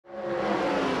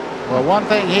Well, one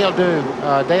thing he'll do,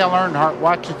 Dale Earnhardt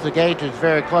watches the gauges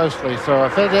very closely, so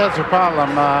if it is a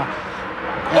problem...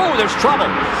 oh, there's trouble.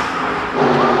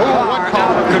 Car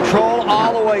out of control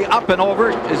all the way up and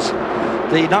over is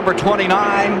the number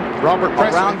 29. Robert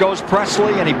Pressley. Around goes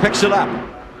Pressley, and he picks it up.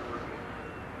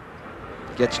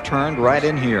 Gets turned right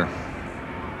in here.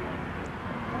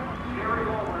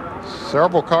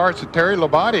 Several cars that Terry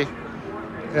Labonte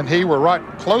and he were right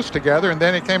close together, and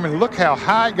then he came and look how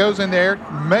high it goes in the air,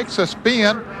 makes a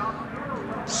spin,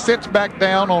 sits back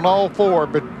down on all four,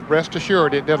 but rest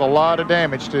assured it did a lot of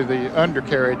damage to the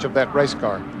undercarriage of that race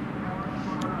car.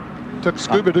 Took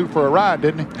Scooby-Doo for a ride,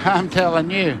 didn't he? I'm telling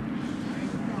you.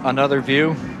 Another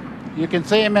view. You can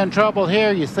see him in trouble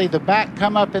here. You see the back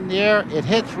come up in the air. It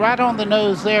hits right on the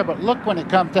nose there, but look when it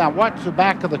comes down. Watch the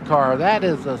back of the car. That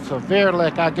is a severe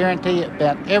lick. I guarantee it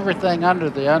bent everything under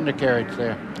the undercarriage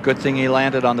there. Good thing he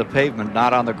landed on the pavement,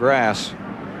 not on the grass.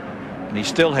 And he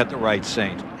still hit the right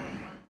Saint.